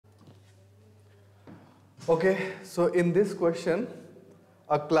Okay, so in this question,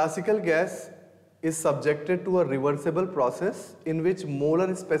 a classical gas is subjected to a reversible process in which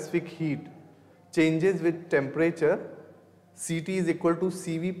molar specific heat changes with temperature. Ct is equal to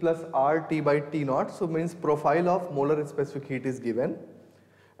Cv plus RT by T naught. So means profile of molar specific heat is given,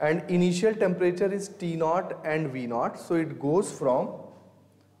 and initial temperature is T naught and V naught. So it goes from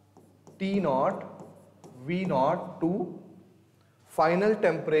T naught, V naught to final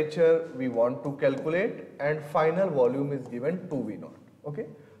temperature we want to calculate, and final volume is given 2V naught. Okay,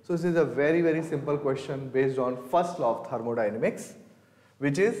 so this is a very simple question based on first law of thermodynamics,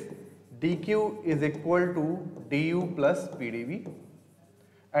 which is dq is equal to du plus pdv,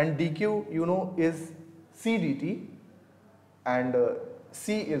 and dq you know is c dt, and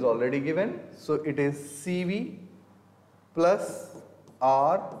c is already given, so it is cv plus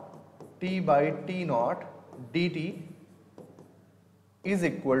r t by t naught dt is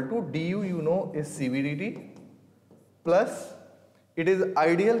equal to du you know is cv dt, plus it is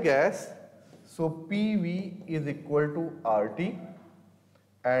ideal gas, so pv is equal to rt,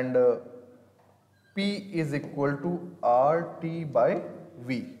 and p is equal to rt by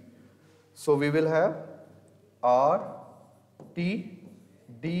v. So we will have rt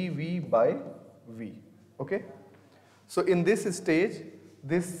dv by v. Okay, so in this stage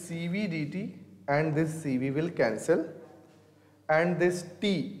this cv dt and this cv will cancel, and this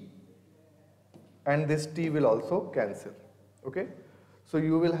t and this t will also cancel. Okay, so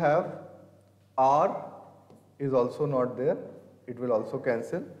you will have r is also not there, it will also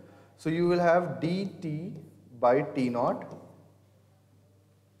cancel. So you will have dt by t naught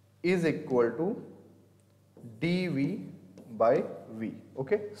is equal to dv by v.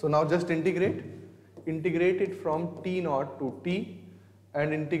 Okay, so now just integrate it from t naught to t,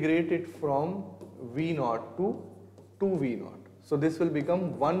 and integrate it from v naught to 2v naught. So this will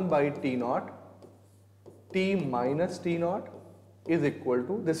become 1 by t naught, t minus t naught is equal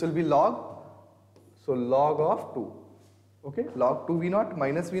to, this will be log, so log of 2. Okay, log 2 v naught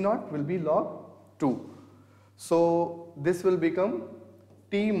minus v naught will be log 2. So this will become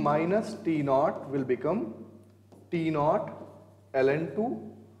t minus t naught will become t naught ln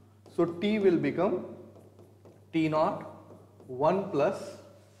 2. So t will become t naught 1 plus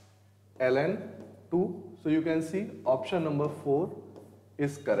ln 2. So you can see option number 4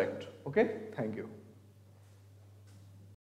 is correct. Okay, thank you.